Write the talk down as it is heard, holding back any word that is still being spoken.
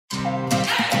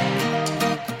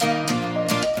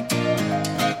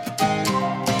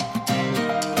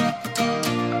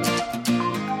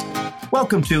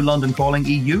Welcome to London Calling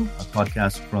EU, a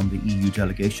podcast from the EU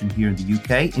delegation here in the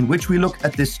UK, in which we look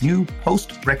at this new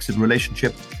post-Brexit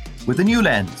relationship with a new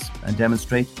lens and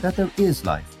demonstrate that there is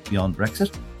life beyond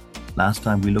Brexit. Last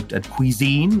time we looked at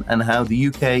cuisine and how the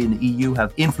UK and the EU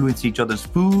have influenced each other's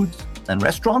foods and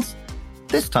restaurants.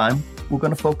 This time, we're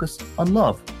going to focus on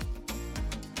love.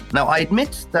 Now, I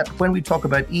admit that when we talk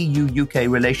about EU-UK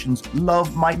relations,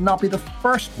 love might not be the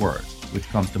first word which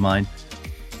comes to mind.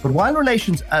 But while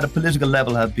relations at a political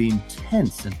level have been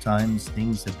tense at times,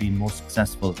 things have been more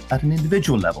successful at an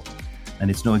individual level.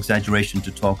 And it's no exaggeration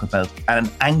to talk about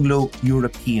an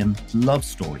Anglo-European love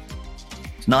story.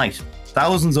 Tonight,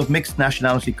 thousands of mixed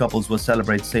nationality couples will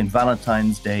celebrate St.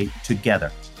 Valentine's Day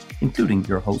together, including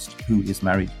your host, who is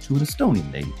married to an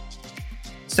Estonian lady.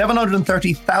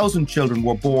 730,000 children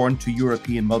were born to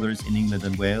European mothers in England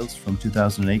and Wales from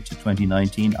 2008 to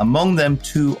 2019, among them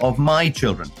two of my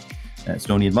children, an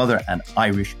Estonian mother and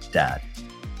Irish dad.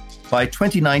 By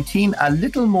 2019, a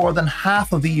little more than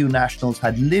half of EU nationals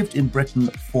had lived in Britain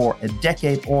for a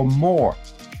decade or more.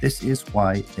 This is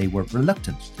why they were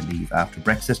reluctant to leave after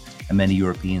Brexit, and many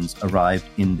Europeans arrived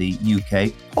in the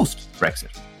UK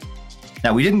post-Brexit.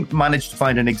 Now, we didn't manage to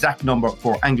find an exact number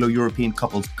for Anglo-European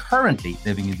couples currently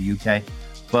living in the UK,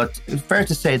 but it's fair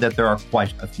to say that there are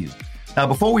quite a few. Now,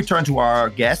 before we turn to our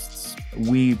guests,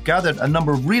 we've gathered a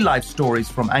number of real-life stories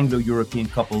from Anglo-European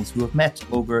couples who have met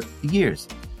over the years.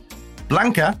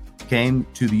 Blanca came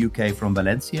to the UK from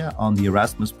Valencia on the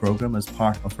Erasmus programme as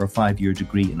part of her 5-year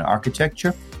degree in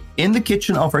architecture. In the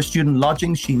kitchen of her student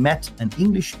lodging, she met an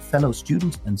English fellow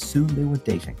student and soon they were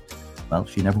dating. Well,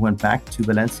 she never went back to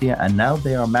Valencia and now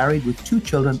they are married with 2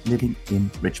 children living in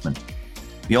Richmond.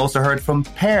 We also heard from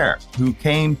Per, who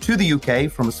came to the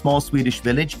UK from a small Swedish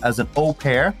village as an au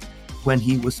pair when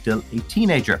he was still a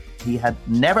teenager. He had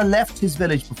never left his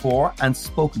village before and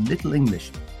spoke little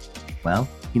English. Well,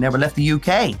 he never left the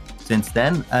UK since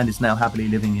then and is now happily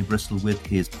living in Bristol with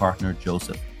his partner,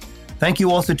 Joseph. Thank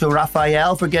you also to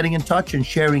Raphael for getting in touch and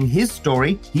sharing his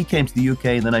story. He came to the UK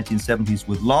in the 1970s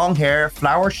with long hair,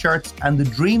 flower shirts, and the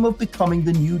dream of becoming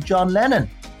the new John Lennon.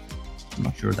 I'm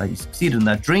not sure that he succeeded in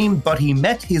that dream, but he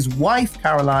met his wife,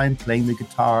 Caroline, playing the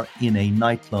guitar in a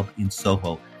nightclub in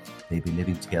Soho. They've been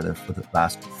living together for the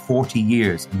last 40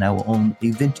 years and now own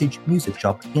a vintage music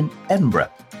shop in Edinburgh.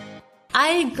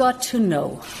 I got to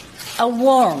know a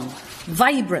warm,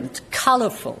 vibrant,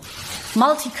 colourful,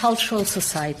 multicultural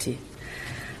society,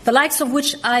 the likes of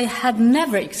which I had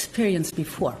never experienced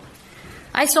before.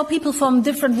 I saw people from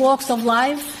different walks of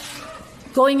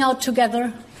life, going out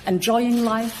together, enjoying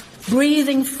life,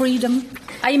 breathing freedom.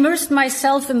 I immersed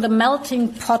myself in the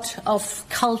melting pot of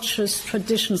cultures,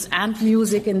 traditions, and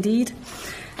music indeed,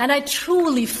 and I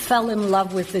truly fell in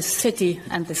love with this city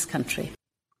and this country.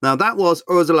 Now, that was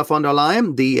Ursula von der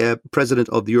Leyen, the President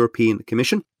of the European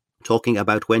Commission, talking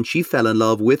about when she fell in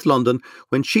love with London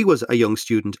when she was a young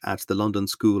student at the London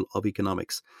School of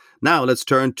Economics. Now let's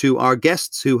turn to our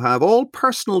guests who have all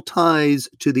personal ties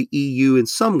to the EU in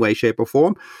some way, shape or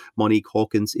form. Monique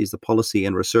Hawkins is the Policy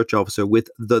and Research Officer with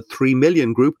the 3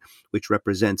 Million Group, which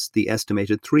represents the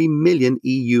estimated 3 million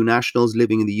EU nationals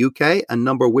living in the UK, a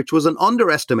number which was an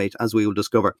underestimate, as we will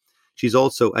discover. She's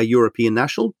also a European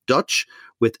national, Dutch,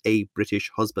 with a British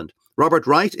husband. Robert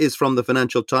Wright is from the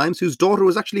Financial Times, whose daughter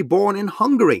was actually born in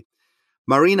Hungary.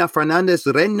 Marina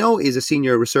Fernandez-Reno is a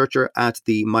senior researcher at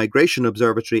the Migration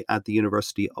Observatory at the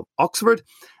University of Oxford.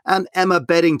 And Emma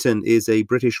Beddington is a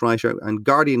British writer and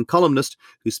Guardian columnist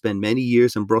who spent many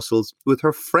years in Brussels with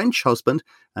her French husband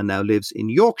and now lives in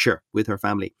Yorkshire with her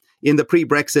family. In the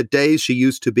pre-Brexit days, she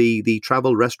used to be the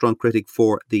travel restaurant critic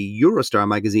for the Eurostar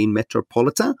magazine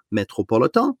Metropolitan.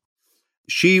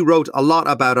 She wrote a lot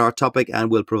about our topic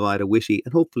and will provide a witty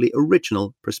and hopefully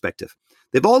original perspective.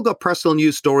 They've all got personal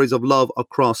news stories of love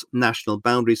across national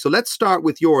boundaries. So let's start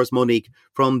with yours, Monique,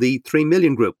 from the 3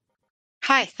 Million Group.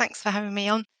 Hi, thanks for having me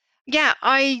on. Yeah,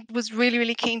 I was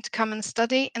really keen to come and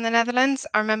study in the Netherlands.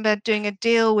 I remember doing a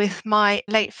deal with my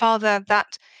late father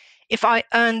that if I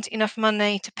earned enough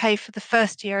money to pay for the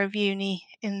first year of uni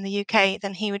in the UK,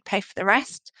 then he would pay for the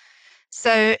rest.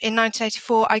 So in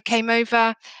 1984, I came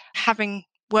over, having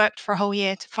worked for a whole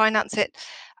year to finance it.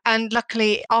 And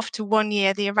luckily, after 1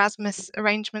 year, the Erasmus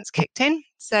arrangements kicked in.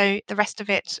 So the rest of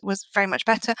it was very much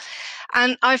better.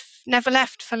 And I've never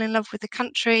left, fell in love with the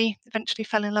country, eventually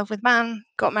fell in love with man,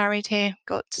 got married here,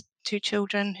 got 2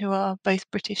 children who are both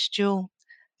British, dual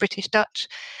British-Dutch,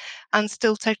 and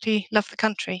still totally love the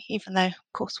country, even though,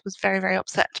 of course, was very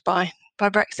upset by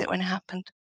Brexit when it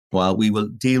happened. Well, we will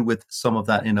deal with some of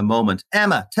that in a moment.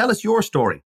 Emma, tell us your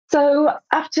story. So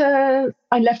after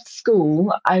I left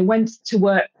school, I went to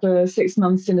work for 6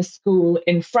 months in a school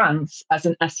in France as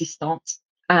an assistant.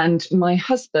 And my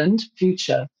husband,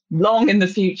 future, long in the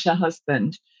future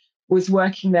husband, was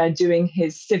working there doing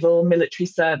his civil military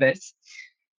service.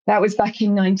 That was back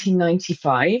in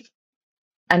 1995.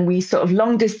 And we sort of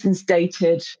long distance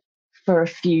dated for a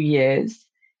few years.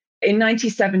 In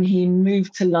 97, he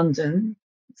moved to London,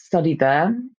 studied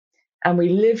there, and we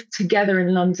lived together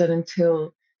in London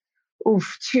until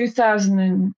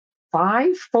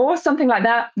 2005, four, something like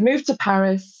that. Moved to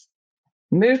Paris,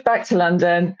 moved back to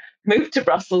London, moved to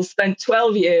Brussels, spent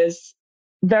 12 years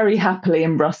very happily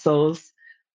in Brussels,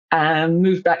 and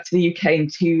moved back to the UK in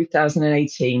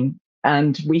 2018.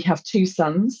 And we have two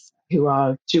sons who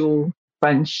are dual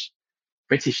French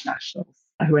British nationals,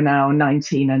 who are now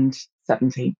 19 and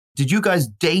 17. Did you guys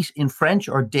date in French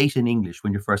or date in English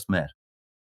when you first met?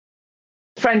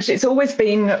 French. It's always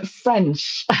been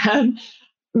French.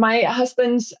 My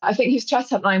husband, I think his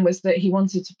chat-up line was that he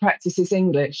wanted to practice his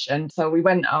English. And so we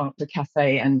went out to a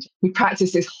cafe and we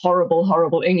practiced this horrible,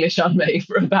 horrible English on me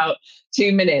for about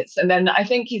 2 minutes. And then I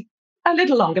think a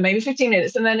little longer, maybe 15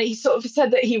 minutes. And then he sort of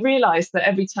said that he realized that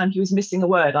every time he was missing a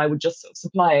word, I would just sort of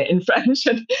supply it in French.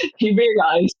 And he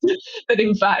realized that,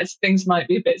 in fact, things might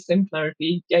be a bit simpler if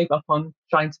he gave up on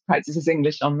trying to practice his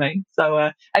English on me. So,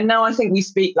 and now I think we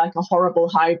speak like a horrible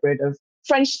hybrid of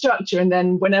French structure, and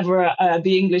then whenever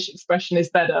the English expression is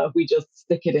better, we just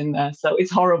stick it in there. So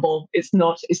it's horrible. It's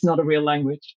not a real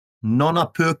language. Non a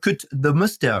peu coûte the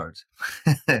mustard.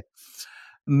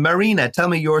 Marina, tell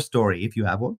me your story, if you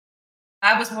have one.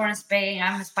 I was born in Spain.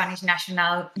 I'm a Spanish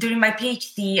national. During my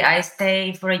PhD, I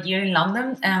stayed for a year in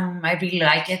London. I really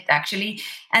like it, actually.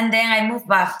 And then I moved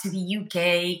back to the UK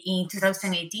in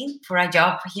 2018 for a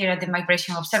job here at the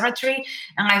Migration Observatory.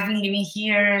 And I've been living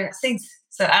here since.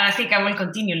 So I think I will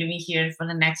continue living here for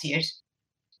the next years.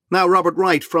 Now, Robert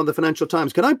Wright from the Financial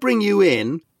Times, can I bring you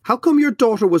in? How come your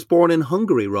daughter was born in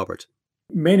Hungary, Robert?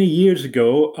 Many years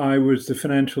ago, I was the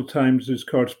Financial Times'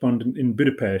 correspondent in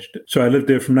Budapest. So I lived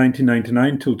there from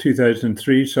 1999 till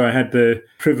 2003. So I had the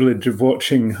privilege of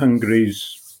watching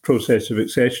Hungary's process of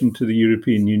accession to the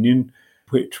European Union,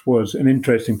 which was an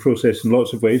interesting process in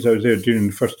lots of ways. I was there during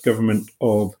the first government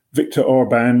of Viktor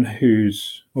Orban,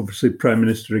 who's obviously Prime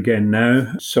Minister again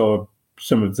now, saw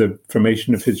some of the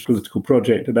formation of his political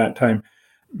project at that time.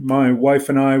 My wife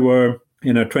and I were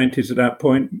in our 20s at that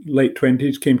point, late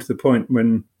 20s, came to the point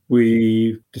when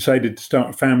we decided to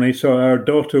start a family. So our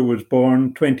daughter was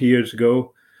born 20 years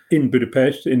ago in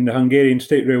Budapest, in the Hungarian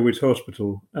State Railways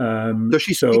Hospital. Does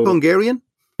she speak Hungarian?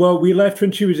 Well, we left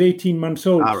when she was 18 months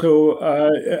old. Right. So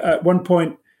at one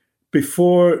point,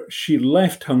 before she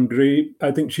left Hungary, I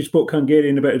think she spoke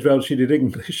Hungarian about as well as she did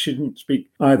English. She didn't speak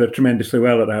either tremendously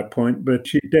well at that point, but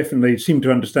she definitely seemed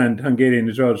to understand Hungarian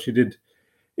as well as she did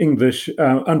English.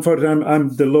 Unfortunately,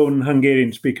 I'm the lone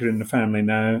Hungarian speaker in the family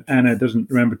now. Anna doesn't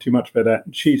remember too much about that.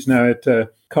 She's now at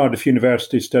Cardiff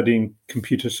University studying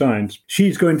computer science.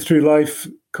 She's going through life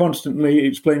constantly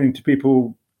explaining to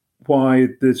people why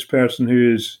this person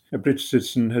who is a British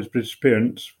citizen has British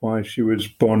parents, why she was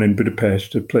born in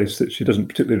Budapest, a place that she doesn't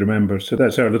particularly remember. So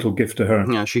that's our little gift to her.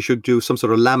 Yeah, she should do some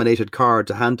sort of laminated card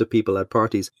to hand to people at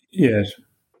parties. Yes.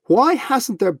 Why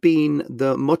hasn't there been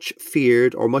the much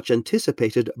feared or much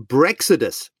anticipated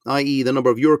Brexodus, i.e. the number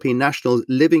of European nationals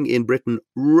living in Britain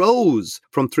rose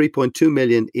from 3.2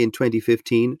 million in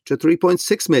 2015 to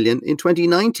 3.6 million in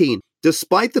 2019,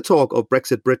 despite the talk of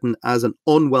Brexit Britain as an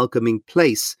unwelcoming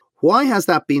place? Why has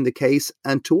that been the case,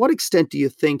 and to what extent do you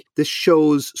think this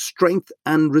shows strength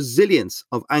and resilience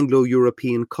of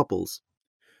Anglo-European couples?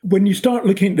 When you start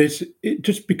looking at this, it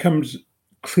just becomes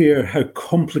clear how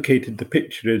complicated the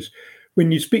picture is.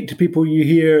 When you speak to people, you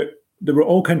hear there were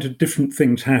all kinds of different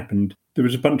things happened. There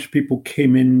was a bunch of people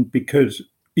came in because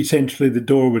essentially the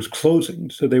door was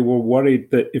closing. So they were worried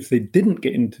that if they didn't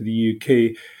get into the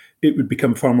UK, it would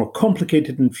become far more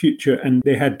complicated in the future, and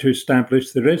they had to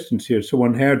establish the residence here. So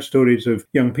one heard stories of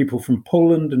young people from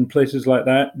Poland and places like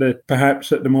that, that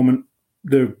perhaps at the moment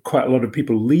there are quite a lot of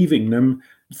people leaving them,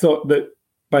 thought that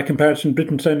by comparison,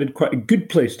 Britain sounded quite a good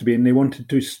place to be in. They wanted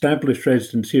to establish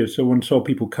residence here. So one saw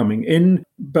people coming in,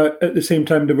 but at the same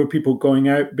time, there were people going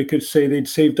out because, say, they'd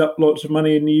saved up lots of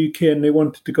money in the UK and they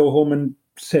wanted to go home and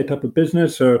set up a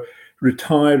business or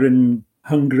retire in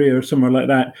Hungary or somewhere like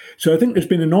that. So I think there's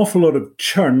been an awful lot of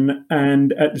churn,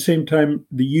 and at the same time,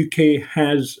 the UK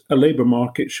has a labour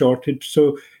market shortage,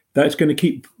 so that's going to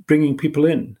keep bringing people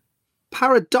in.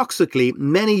 paradoxically,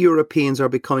 many Europeans are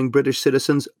becoming British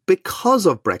citizens because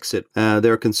of Brexit.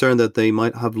 They're concerned that they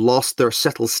might have lost their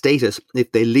settled status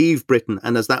if they leave Britain,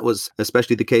 and as that was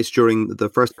especially the case during the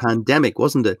first pandemic,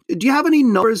 wasn't it? Do you have any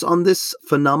numbers on this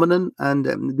phenomenon?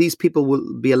 And these people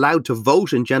will be allowed to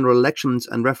vote in general elections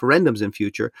and referendums in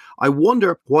future. I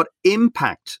wonder what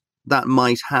impact that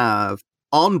might have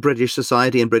on British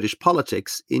society and British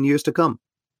politics in years to come.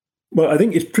 Well, I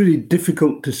think it's pretty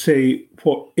difficult to say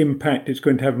what impact it's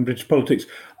going to have on British politics.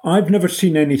 I've never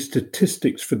seen any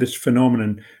statistics for this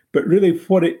phenomenon, but really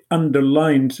what it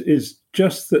underlines is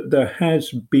just that there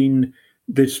has been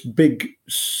this big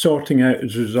sorting out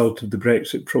as a result of the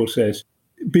Brexit process.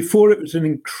 Before, it was an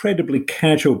incredibly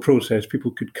casual process.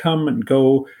 People could come and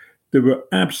go. There were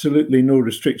absolutely no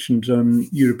restrictions on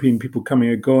European people coming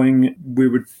or going. We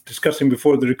were discussing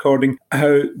before the recording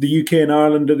how the UK and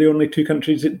Ireland are the only two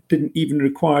countries that didn't even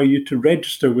require you to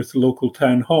register with the local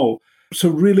town hall. So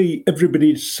really,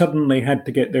 everybody suddenly had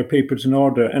to get their papers in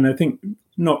order. And I think,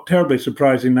 not terribly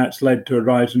surprising, that's led to a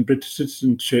rise in British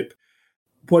citizenship.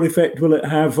 What effect will it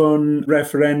have on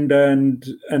referenda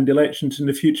and elections in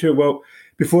the future? Well,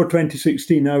 before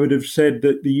 2016, I would have said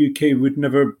that the UK would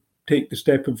never take the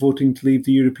step of voting to leave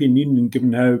the European Union,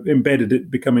 given how embedded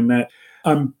it becoming that.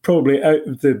 I'm probably out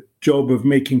of the job of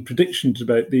making predictions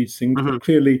about these things, but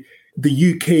clearly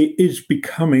the UK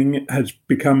has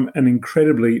become an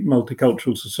incredibly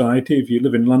multicultural society. If you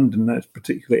live in London, that's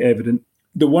particularly evident.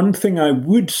 The one thing I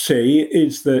would say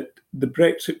is that the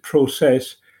Brexit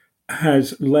process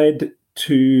has led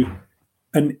to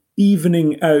an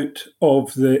evening out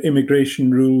of the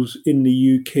immigration rules in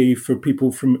the UK for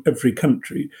people from every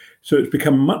country. So it's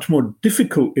become much more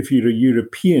difficult if you're a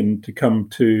European to come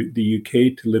to the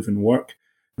UK to live and work,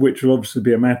 which will obviously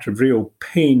be a matter of real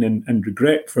pain and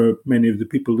regret for many of the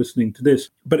people listening to this.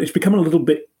 But it's become a little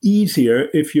bit easier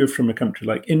if you're from a country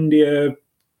like India,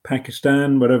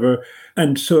 Pakistan, whatever.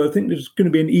 And so I think there's going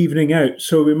to be an evening out.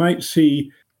 So we might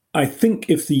see, I think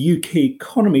if the UK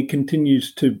economy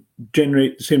continues to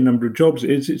generate the same number of jobs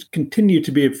it's continued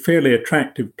to be a fairly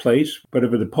attractive place,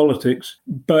 whatever the politics,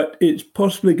 but it's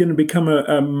possibly going to become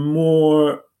a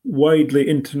more widely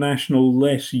international,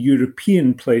 less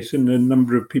European place in the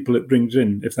number of people it brings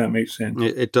in, if that makes sense.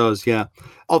 It does, yeah.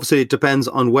 Obviously, it depends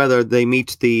on whether they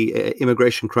meet the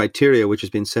immigration criteria, which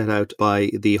has been set out by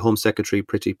the Home Secretary,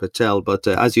 Priti Patel. But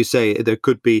as you say, there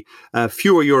could be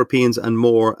fewer Europeans and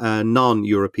more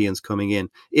non-Europeans coming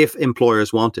in if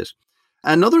employers want it.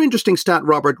 Another interesting stat,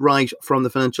 Robert Wright from the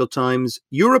Financial Times,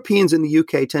 Europeans in the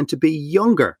UK tend to be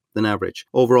younger than average.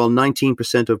 Overall,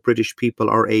 19% of British people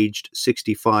are aged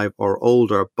 65 or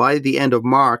older. By the end of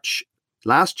March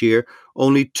last year,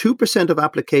 only 2% of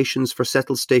applications for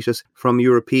settled status from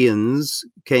Europeans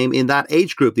came in that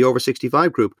age group, the over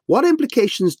 65 group. What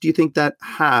implications do you think that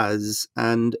has?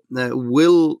 And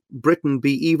will Britain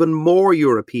be even more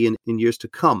European in years to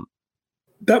come?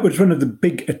 That was one of the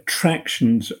big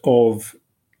attractions of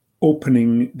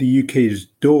opening the UK's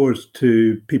doors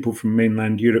to people from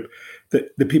mainland Europe,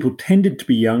 that the people tended to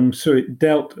be young, so it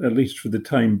dealt, at least for the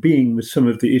time being, with some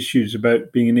of the issues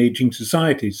about being an ageing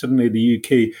society. Suddenly the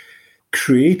UK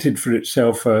created for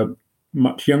itself a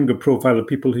much younger profile of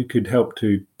people who could help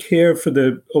to care for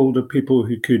the older people,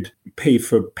 who could pay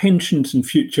for pensions in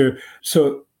future.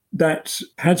 So that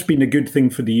has been a good thing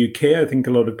for the UK, I think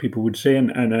a lot of people would say,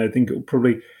 and I think it will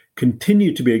probably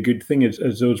continue to be a good thing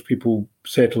as those people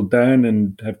settle down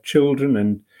and have children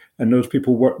and those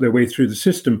people work their way through the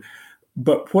system.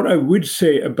 But what I would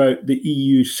say about the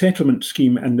EU settlement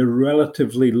scheme and the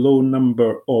relatively low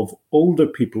number of older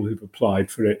people who've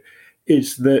applied for it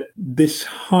is that this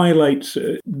highlights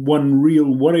one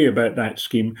real worry about that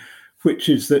scheme, which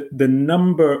is that the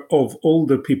number of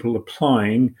older people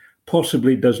applying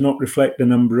possibly does not reflect the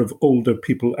number of older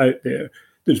people out there.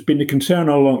 There's been a concern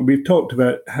all along. We've talked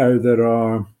about how there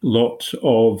are lots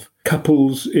of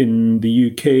couples in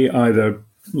the UK, either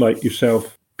like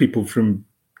yourself, people from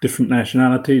different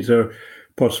nationalities, or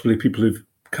possibly people who've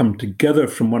come together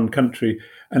from one country.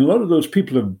 And a lot of those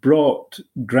people have brought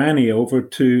granny over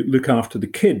to look after the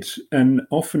kids. And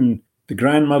often the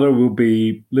grandmother will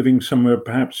be living somewhere,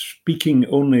 perhaps speaking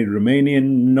only Romanian,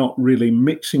 not really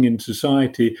mixing in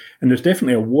society. And there's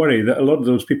definitely a worry that a lot of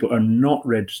those people are not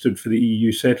registered for the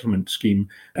EU settlement scheme.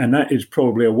 And that is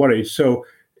probably a worry. So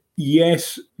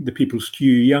yes, the people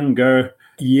skew younger.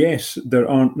 Yes, there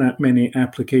aren't that many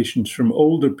applications from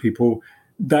older people.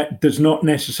 That does not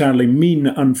necessarily mean,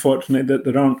 unfortunately, that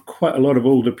there aren't quite a lot of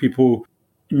older people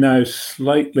now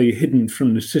slightly hidden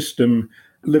from the system,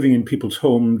 living in people's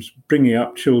homes, bringing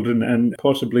up children, and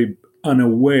possibly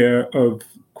unaware of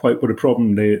quite what a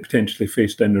problem they potentially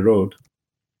face down the road.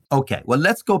 Okay, well,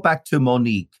 let's go back to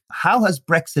Monique. How has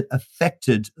Brexit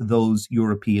affected those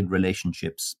European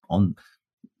relationships on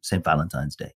St.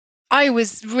 Valentine's Day? I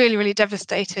was really, really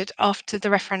devastated after the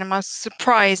referendum. I was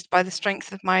surprised by the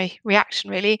strength of my reaction,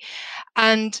 really.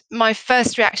 And my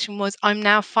first reaction was, I'm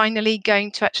now finally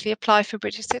going to actually apply for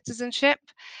British citizenship.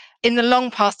 In the long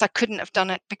past, I couldn't have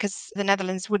done it because the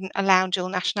Netherlands wouldn't allow dual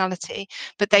nationality,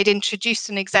 but they'd introduced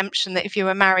an exemption that if you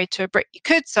were married to a Brit, you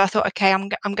could. So I thought, okay, I'm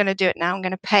going to do it now. I'm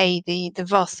going to pay the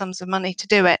vast sums of money to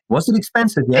do it. Was it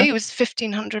expensive? Yeah, it was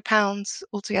 £1,500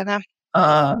 altogether.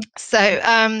 Uh, So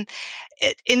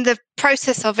in the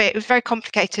process of it, it was very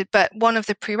complicated, but one of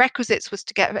the prerequisites was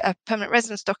to get a permanent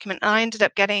residence document. And I ended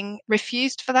up getting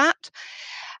refused for that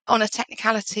on a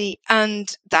technicality,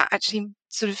 and that actually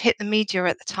sort of hit the media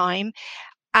at the time.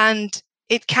 And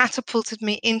it catapulted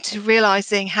me into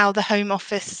realizing how the Home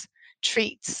Office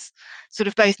treats sort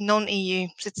of both non-EU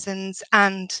citizens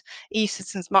and EU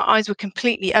citizens. My eyes were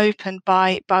completely opened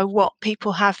by what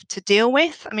people have to deal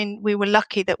with. I mean, we were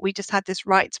lucky that we just had this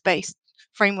rights-based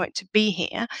framework to be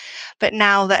here, but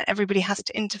now that everybody has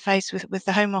to interface with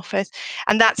the Home Office,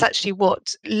 and that's actually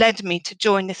what led me to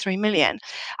join the 3 million.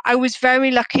 I was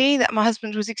very lucky that my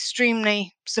husband was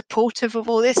extremely supportive of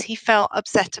all this. He felt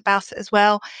upset about it as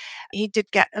well. He did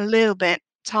get a little bit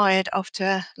tired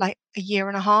after like a year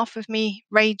and a half of me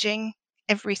raging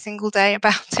every single day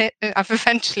about it. I've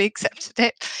eventually accepted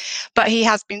it, but he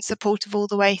has been supportive all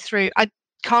the way through. I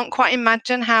can't quite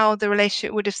imagine how the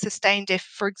relationship would have sustained if,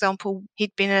 for example,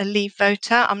 he'd been a Leave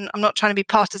voter. I'm not trying to be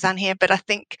partisan here, but I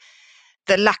think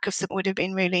the lack of support would have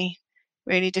been really,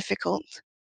 really difficult.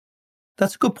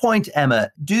 That's a good point, Emma.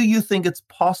 Do you think it's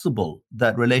possible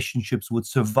that relationships would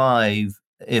survive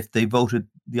if they voted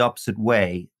the opposite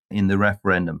way in the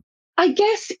referendum? I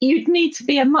guess you'd need to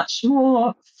be a much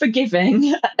more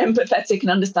forgiving, empathetic, and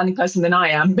understanding person than I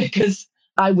am, because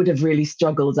I would have really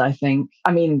struggled, I think.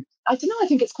 I mean, I don't know, I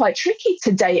think it's quite tricky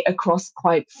to date across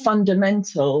quite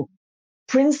fundamental,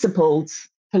 principled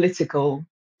political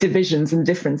divisions and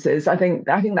differences. I think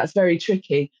that's very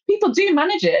tricky. People do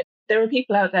manage it. There are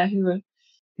people out there who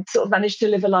sort of manage to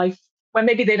live a life where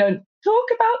maybe they don't talk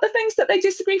about the things that they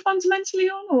disagree fundamentally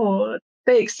on, or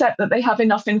they accept that they have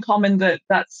enough in common that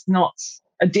that's not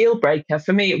a deal breaker.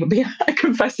 For me, it would be, I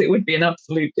confess, it would be an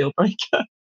absolute deal breaker.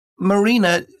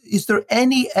 Marina, is there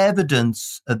any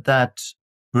evidence that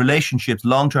relationships,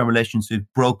 long-term relationships,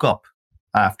 broke up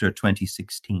after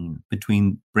 2016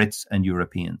 between Brits and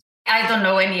Europeans? I don't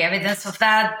know any evidence of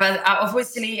that, but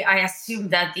obviously I assume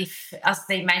that if, as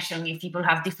they mentioned, if people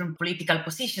have different political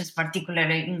positions,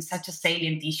 particularly in such a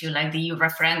salient issue like the EU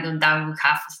referendum, that would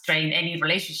have strained any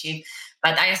relationship.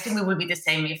 But I assume it will be the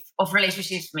same if of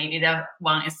relationships, maybe the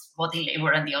one is voting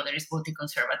Labour and the other is voting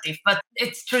Conservative. But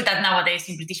it's true that nowadays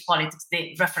in British politics,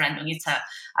 the referendum is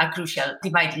a crucial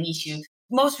dividing issue.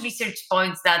 Most research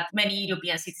points that many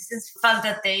European citizens felt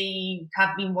that they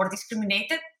have been more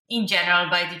discriminated in general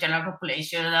by the general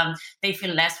population. They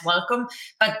feel less welcome,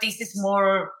 but this is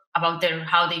more about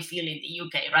how they feel in the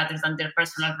UK rather than their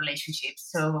personal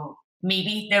relationships. So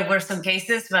maybe there were some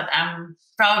cases, but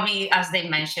probably, as they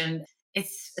mentioned,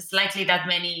 it's likely that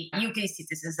many UK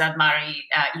citizens that marry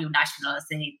EU nationals,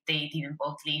 they didn't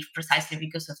both leave precisely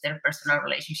because of their personal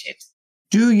relationships.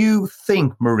 Do you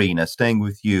think, Marina, staying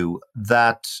with you,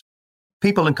 that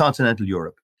people in continental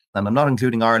Europe, and I'm not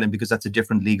including Ireland because that's a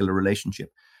different legal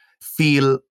relationship,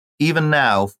 feel, even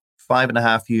now,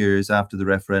 5.5 years after the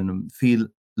referendum, feel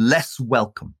less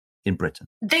welcome in Britain?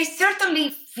 They certainly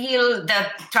feel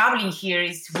that traveling here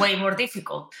is way more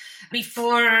difficult.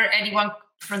 Before, anyone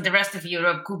from the rest of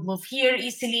Europe could move here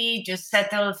easily, just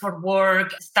settle for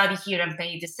work, study here and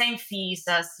pay the same fees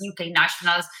as UK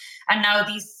nationals. And now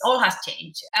this all has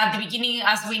changed. At the beginning,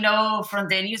 as we know from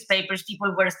the newspapers,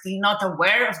 people were still not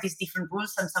aware of these different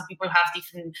rules, and some people have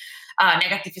different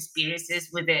negative experiences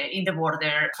in the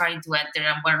border trying to enter,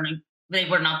 and they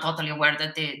were not totally aware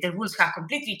that the rules have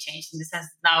completely changed in the sense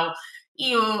that now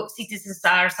EU citizens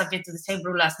are subject to the same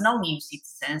rule as non-EU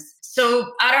citizens.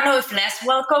 So I don't know if less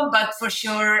welcome, but for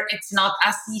sure it's not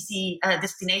as easy a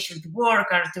destination to work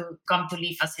or to come to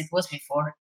live as it was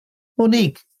before.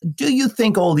 Monique, do you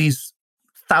think all these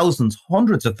thousands,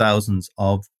 hundreds of thousands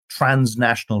of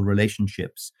transnational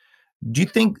relationships, do you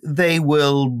think they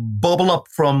will bubble up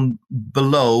from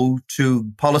below to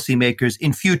policymakers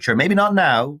in future, maybe not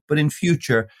now, but in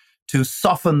future, to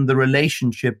soften the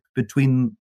relationship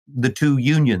between the two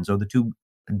unions or the two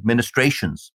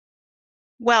administrations?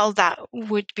 Well, that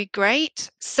would be great.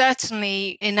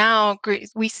 Certainly in our group,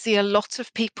 we see a lot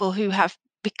of people who have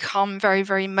become very,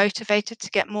 very motivated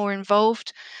to get more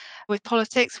involved. with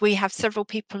politics. We have several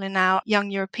people in our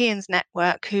Young Europeans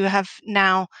network who have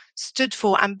now stood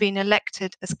for and been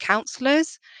elected as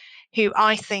councillors, who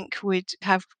I think would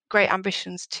have great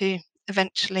ambitions to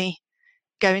eventually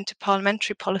go into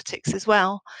parliamentary politics as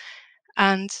well.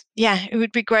 And yeah, it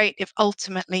would be great if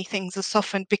ultimately things are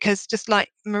softened, because just like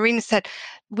Marina said,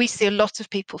 we see a lot of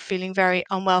people feeling very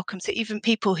unwelcome. So even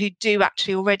people who do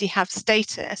actually already have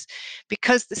status,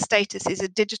 because the status is a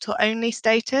digital only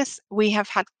status, we have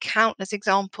had countless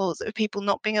examples of people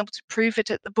not being able to prove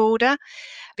it at the border.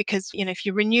 Because, if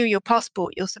you renew your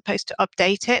passport, you're supposed to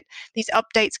update it. These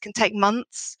updates can take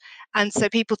months. And so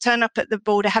people turn up at the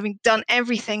border having done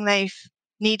everything they've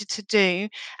needed to do,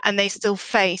 and they still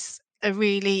face a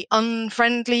really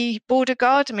unfriendly border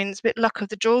guard. I mean, it's a bit luck of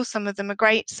the draw. Some of them are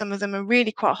great. Some of them are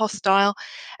really quite hostile.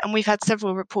 And we've had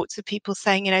several reports of people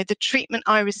saying, the treatment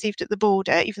I received at the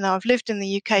border, even though I've lived in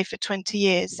the UK for 20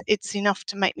 years, it's enough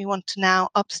to make me want to now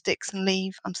up sticks and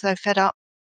leave. I'm so fed up.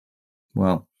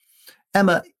 Well,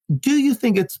 Emma, do you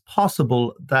think it's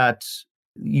possible that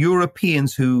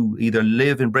Europeans who either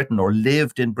live in Britain or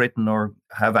lived in Britain or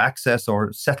have access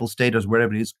or settled status,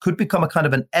 wherever it is, could become a kind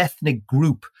of an ethnic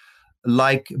group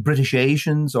like British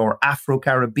Asians or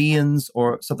Afro-Caribbeans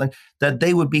or something, that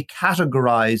they would be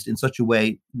categorized in such a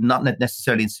way, not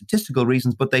necessarily in statistical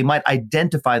reasons, but they might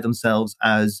identify themselves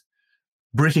as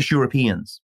British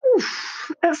Europeans?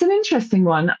 Oof, that's an interesting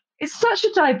one. It's such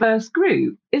a diverse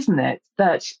group, isn't it,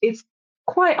 that it's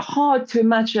quite hard to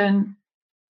imagine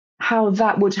how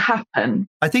that would happen.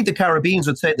 I think the Caribbeans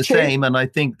would say the same, and I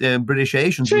think the British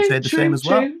Asians would say the same as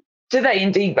well. Do they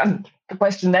indeed? The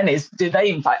question then is, do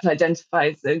they in fact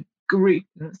identify as a group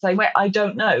and say, well, I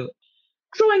don't know.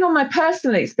 Drawing on my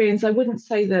personal experience, I wouldn't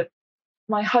say that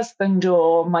my husband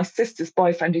or my sister's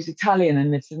boyfriend, who's Italian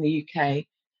and lives in the UK,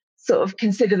 sort of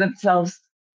consider themselves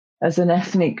as an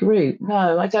ethnic group.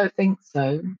 No, I don't think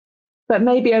so. But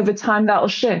maybe over time that'll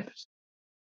shift.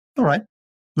 All right.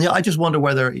 Yeah, I just wonder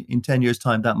whether in 10 years'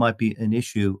 time that might be an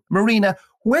issue. Marina,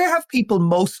 where have people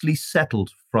mostly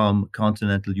settled from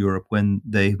continental Europe when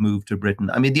they've moved to Britain?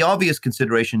 I mean, the obvious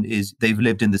consideration is they've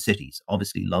lived in the cities,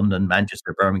 obviously London,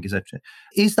 Manchester, Birmingham, etc.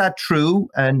 Is that true?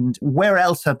 And where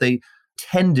else have they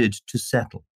tended to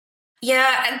settle?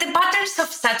 Yeah, the patterns of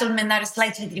settlement are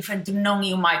slightly different to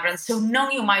non-EU migrants. So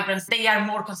non-EU migrants, they are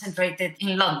more concentrated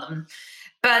in London.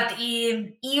 But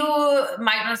in EU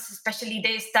migrants, especially,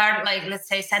 they start, let's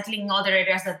say, settling in other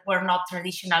areas that were not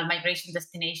traditional migration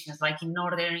destinations, like in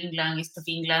Northern England, East of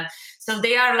England. So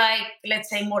they are, let's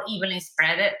say, more evenly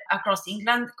spread across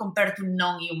England compared to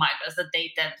non-EU migrants that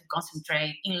they tend to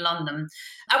concentrate in London.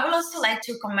 I would also like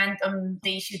to comment on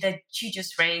the issue that you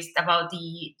just raised about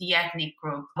the ethnic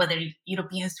group, whether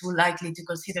Europeans would likely to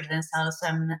consider themselves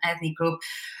an ethnic group.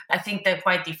 I think they're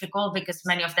quite difficult because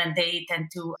many of them, they tend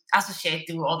to associate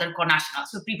to other co-nationals,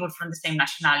 so people from the same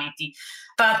nationality.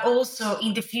 But also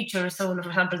in the future, so for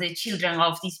example, the children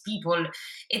of these people,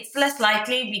 it's less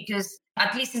likely because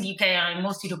at least in the UK and in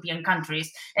most European countries,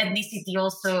 ethnicity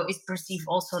also is perceived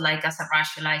also as a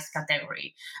racialized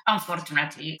category,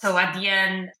 unfortunately. So at the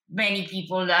end, many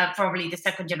people, probably the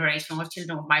second generation of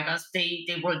children of migrants, they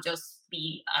will just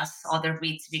be as other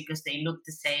Brits because they look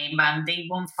the same, and they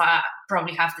won't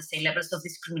probably have the same levels of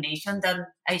discrimination that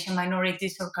Asian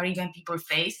minorities or Caribbean people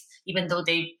face, even though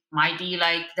they might be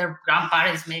their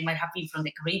grandparents might have been from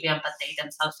the Caribbean, but they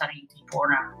themselves are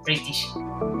born British.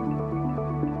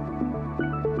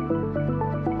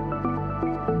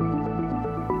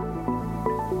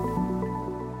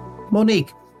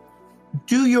 Monique,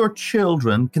 do your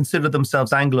children consider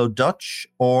themselves Anglo-Dutch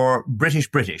or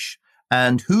British-British?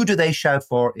 And who do they shout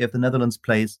for if the Netherlands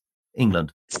plays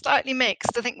England? Slightly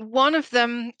mixed. I think one of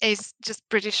them is just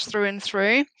British through and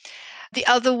through. The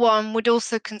other one would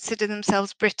also consider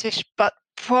themselves British, but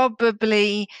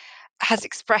probably has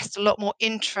expressed a lot more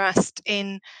interest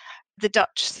in the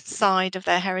Dutch side of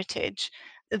their heritage.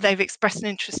 They've expressed an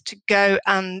interest to go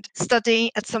and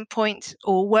study at some point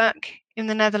or work in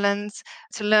the Netherlands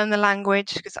to learn the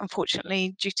language, because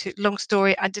unfortunately, due to long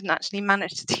story, I didn't actually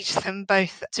manage to teach them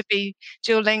both to be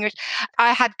dual language.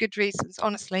 I had good reasons,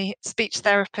 honestly. Speech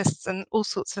therapists and all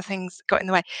sorts of things got in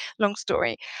the way. Long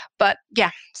story. But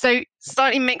yeah, so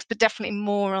slightly mixed, but definitely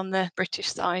more on the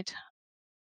British side.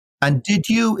 And did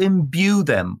you imbue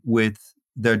them with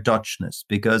their Dutchness?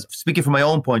 Because speaking from my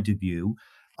own point of view,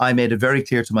 I made it very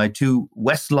clear to my two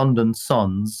West London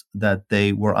sons that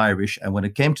they were Irish. And when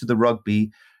it came to the rugby,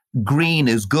 green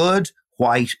is good,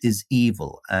 white is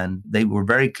evil. And they were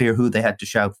very clear who they had to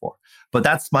shout for. But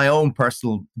that's my own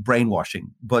personal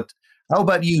brainwashing. But how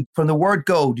about you? From the word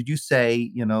go, did you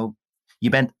say, You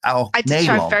bent I did nail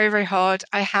try on. very, very hard.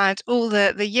 I had all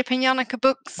the Yip and Janneke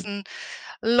books and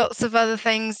lots of other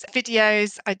things,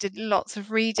 videos. I did lots of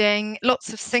reading,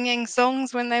 lots of singing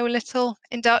songs when they were little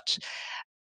in Dutch.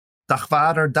 Dag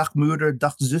vader, dag moeder,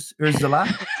 dag zus Ursula.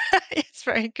 It's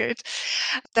very good.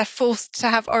 They're forced to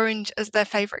have orange as their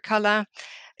favourite colour.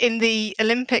 In the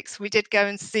Olympics, we did go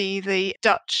and see the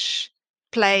Dutch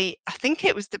play, I think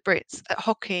it was the Brits at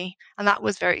hockey, and that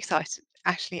was very exciting,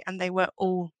 actually, and they were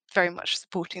all very much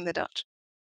supporting the Dutch.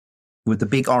 With the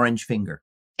big orange finger.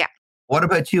 Yeah. What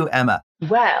about you, Emma?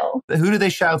 Well, Who do they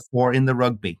shout for in the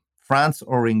rugby? France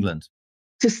or England?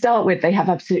 to start with, they have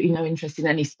absolutely no interest in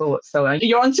any sport. So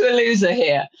you're onto a loser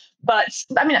here. But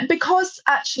I mean, because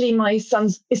actually my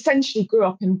sons essentially grew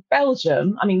up in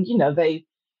Belgium. I mean, they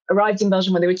arrived in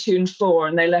Belgium when they were 2 and 4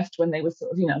 and they left when they were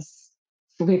sort of,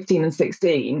 15 and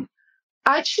 16.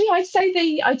 Actually, I'd say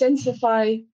they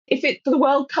identify, for the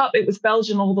World Cup, it was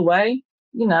Belgium all the way.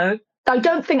 I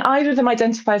don't think either of them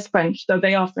identify as French, though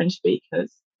they are French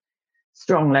speakers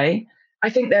strongly. I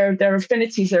think their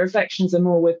affinities, their affections are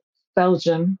more with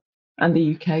Belgium and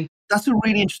the UK. That's a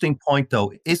really interesting point,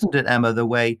 though, isn't it, Emma? The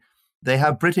way they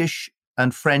have British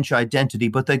and French identity,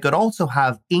 but they could also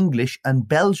have English and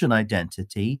Belgian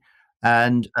identity.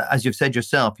 And as you've said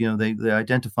yourself, they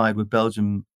identified with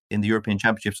Belgium in the European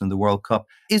Championships and the World Cup.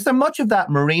 Is there much of that,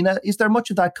 Marina? Is there much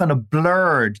of that kind of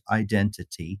blurred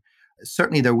identity?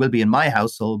 Certainly there will be in my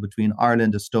household between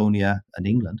Ireland, Estonia, and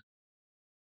England.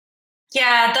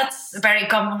 Yeah, that's very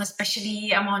common,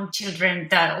 especially among children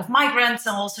of migrants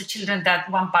and also children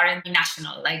that one parent be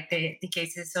national, like the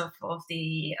cases of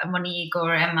the Monique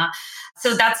or Emma.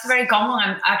 So that's very common,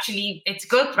 and actually it's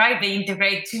good, right? They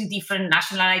integrate 2 different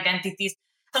national identities.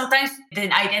 Sometimes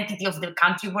the identity of the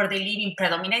country where they live in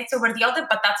predominates over the other,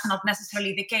 but that's not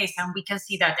necessarily the case. And we can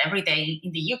see that every day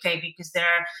in the UK because there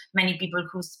are many people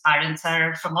whose parents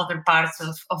are from other parts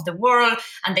of the world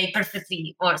and they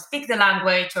perfectly or speak the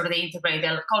language or they integrate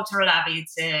their cultural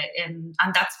habits. And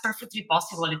that's perfectly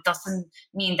possible. It doesn't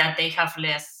mean that they have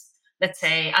less, let's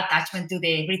say, attachment to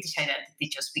the British identity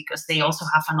just because they also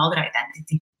have another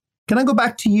identity. Can I go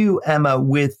back to you, Emma,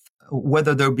 with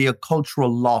whether there'll be a cultural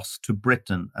loss to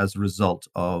Britain as a result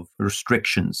of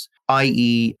restrictions,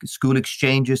 i.e. school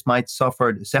exchanges might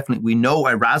suffer. Definitely, we know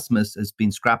Erasmus has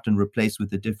been scrapped and replaced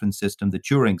with a different system, the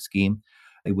Turing scheme.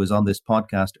 It was on this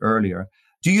podcast earlier.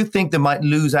 Do you think they might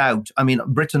lose out? I mean,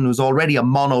 Britain was already a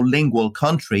monolingual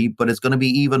country, but it's going to be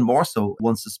even more so,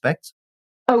 one suspects.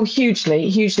 Oh, hugely,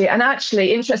 hugely. And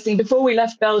actually, interesting, before we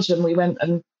left Belgium, we went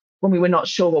and when we were not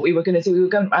sure what we were going to do, we were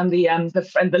going around the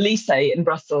Lycée in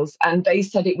Brussels, and they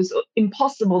said it was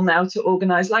impossible now to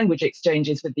organise language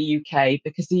exchanges with the UK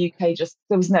because the UK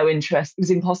there was no interest. It was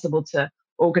impossible to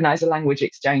organise a language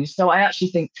exchange. So I actually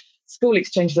think school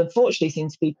exchanges, unfortunately, seem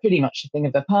to be pretty much a thing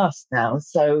of the past now.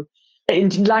 So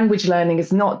language learning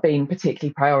has not been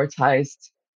particularly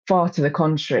prioritised, far to the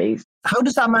contrary. How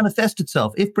does that manifest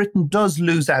itself? If Britain does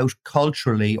lose out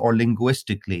culturally or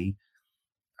linguistically,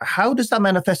 how does that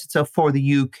manifest itself for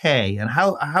the UK, and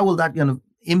how will that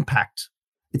impact?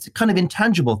 It's a kind of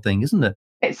intangible thing, isn't it?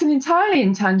 It's an entirely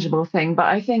intangible thing, but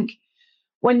I think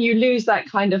when you lose that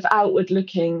kind of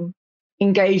outward-looking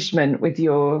engagement with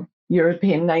your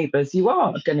European neighbours, you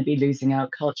are going to be losing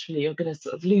out culturally. You're going to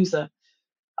sort of lose a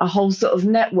whole sort of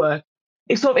network.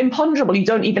 It's sort of imponderable. You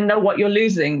don't even know what you're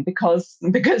losing because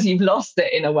you've lost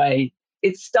it in a way.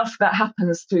 It's stuff that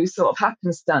happens through sort of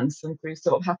happenstance and through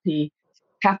sort of happy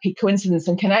coincidence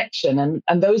and connection.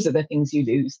 And those are the things you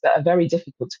lose that are very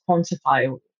difficult to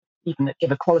quantify or even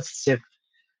give a qualitative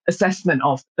assessment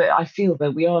of. But I feel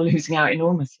that we are losing out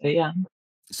enormously, yeah.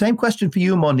 Same question for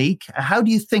you, Monique. How do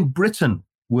you think Britain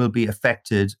will be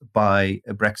affected by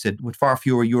Brexit with far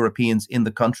fewer Europeans in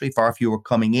the country, far fewer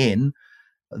coming in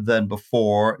than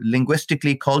before,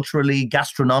 linguistically, culturally,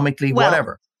 gastronomically,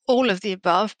 whatever? All of the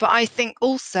above. But I think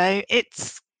also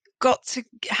it's got to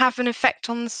have an effect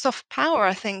on the soft power,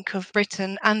 I think, of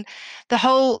Britain. And the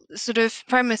whole sort of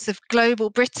premise of global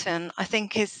Britain, I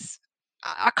think,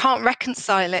 I can't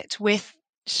reconcile it with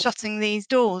shutting these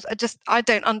doors. I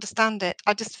don't understand it.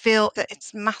 I just feel that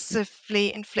it's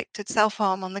massively inflicted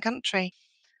self-harm on the country.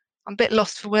 I'm a bit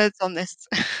lost for words on this.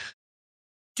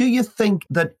 Do you think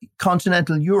that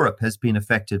continental Europe has been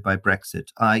affected by Brexit,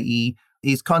 i.e.,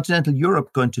 is continental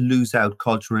Europe going to lose out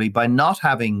culturally by not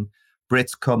having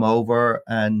Brits come over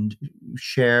and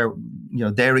share,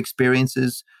 their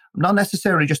experiences, not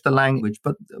necessarily just the language,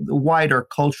 but the wider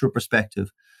cultural perspective?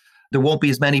 There won't be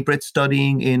as many Brits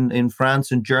studying in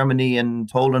France and Germany and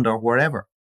Poland or wherever.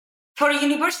 For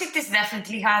universities,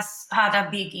 definitely has had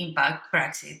a big impact,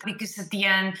 Brexit, because at the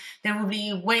end, there will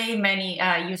be way many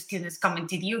EU students coming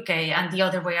to the UK and the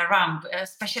other way around,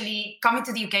 especially coming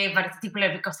to the UK, but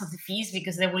particularly because of the fees,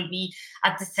 because they will be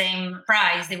at the same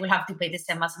price. They will have to pay the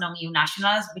same as non-EU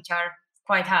nationals, which are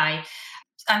quite high.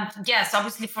 And yes,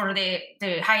 obviously for the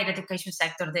higher education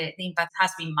sector, the impact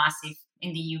has been massive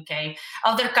in the UK.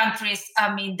 Other countries,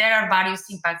 I mean, there are various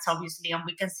impacts, obviously, and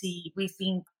we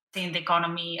think in the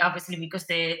economy, obviously, because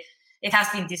it has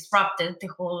been disrupted, the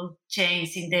whole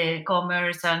change in the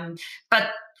commerce,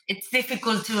 but it's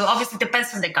difficult to, obviously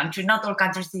depends on the country. Not all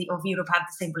countries of Europe have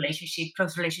the same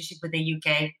close relationship with the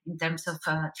UK in terms of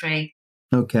trade.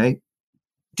 Okay.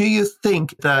 Do you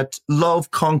think that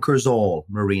love conquers all,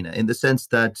 Marina, in the sense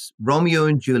that Romeo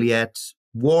and Juliet,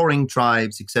 warring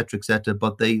tribes, etc.,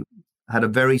 but they had a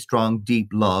very strong, deep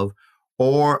love?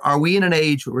 Or are we in an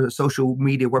age where social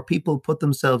media where people put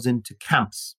themselves into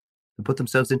camps and put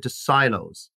themselves into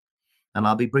silos? And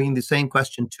I'll be bringing the same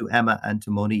question to Emma and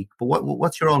to Monique. But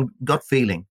what's your own gut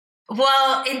feeling?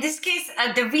 Well, in this case,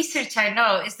 the research I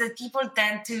know is that people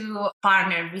tend to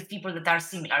partner with people that are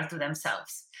similar to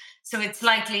themselves. So it's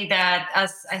likely that,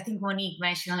 as I think Monique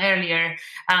mentioned earlier,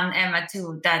 and Emma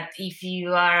too, that if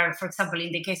you are, for example,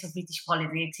 in the case of British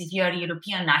politics, if you are a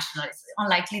European national, it's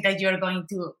unlikely that you're going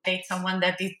to date someone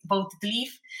that is both to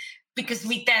leave, because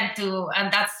we tend to,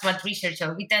 and that's what research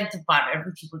shows, we tend to partner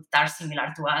with people that are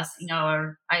similar to us in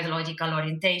our ideological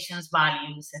orientations,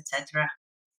 values, etc.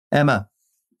 Emma,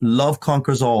 love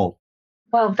conquers all.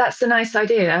 Well, that's a nice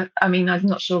idea. I mean, I'm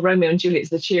not sure Romeo and Juliet is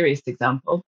the cheeriest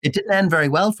example. It didn't end very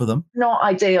well for them. Not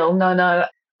ideal, no.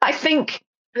 I think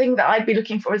the thing that I'd be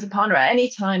looking for as a partner at any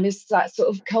time is that sort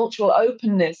of cultural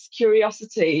openness,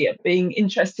 curiosity, being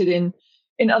interested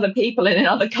in other people and in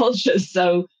other cultures.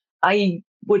 So I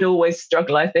would always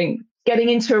struggle, I think, getting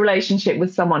into a relationship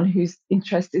with someone whose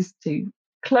interest is to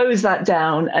close that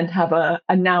down and have a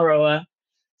narrower,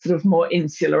 sort of more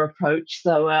insular approach.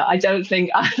 So I don't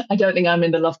think I'm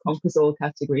in the love conquers all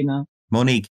category now.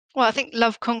 Monique. Well, I think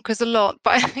love conquers a lot,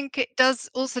 but I think it does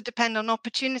also depend on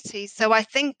opportunities. So I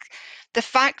think the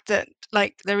fact that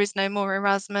there is no more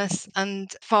Erasmus and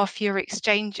far fewer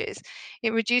exchanges,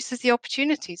 it reduces the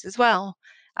opportunities as well.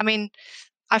 I mean,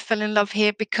 I fell in love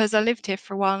here because I lived here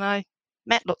for a while and I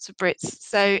met lots of Brits.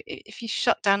 So if you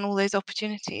shut down all those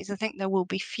opportunities, I think there will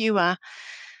be fewer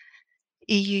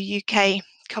EU-UK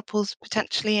couples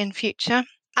potentially in future.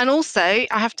 And also, I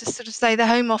have to sort of say the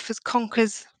Home Office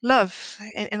conquers love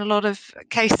in a lot of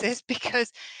cases,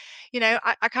 because,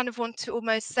 I kind of want to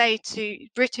almost say to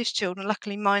British children,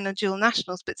 luckily mine are dual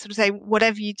nationals, but sort of say,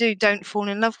 whatever you do, don't fall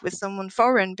in love with someone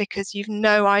foreign, because you've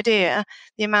no idea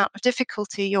the amount of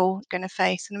difficulty you're going to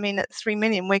face. And I mean, at 3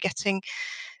 million, we're getting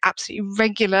absolutely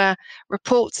regular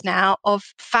reports now of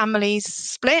families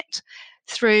split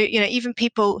through, even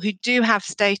people who do have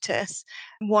status.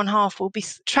 One half will be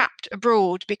trapped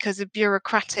abroad because of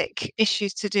bureaucratic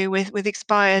issues to do with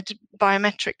expired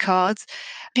biometric cards.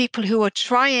 People who are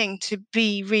trying to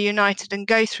be reunited and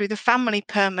go through the family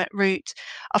permit route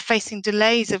are facing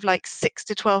delays of 6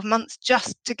 to 12 months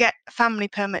just to get a family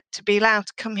permit to be allowed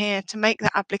to come here to make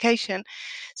that application.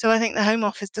 So I think the Home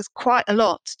Office does quite a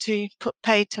lot to put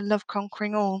paid to love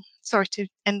conquering all. Sorry to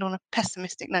end on a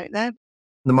pessimistic note there.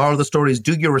 The moral of the story is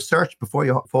do your research before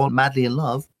you fall madly in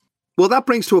love. Well, that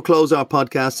brings to a close our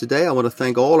podcast today. I want to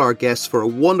thank all our guests for a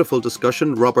wonderful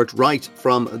discussion. Robert Wright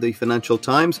from the Financial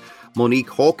Times, Monique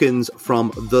Hawkins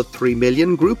from the 3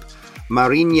 Million Group,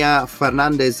 Marina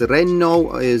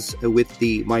Fernandez-Reno is with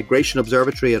the Migration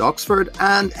Observatory at Oxford,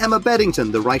 and Emma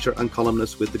Beddington, the writer and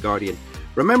columnist with The Guardian.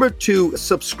 Remember to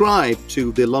subscribe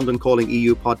to the London Calling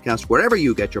EU podcast wherever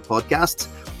you get your podcasts.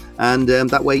 And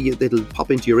that way it'll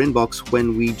pop into your inbox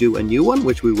when we do a new one,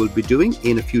 which we will be doing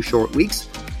in a few short weeks.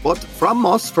 But from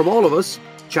all of us,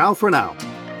 ciao for now.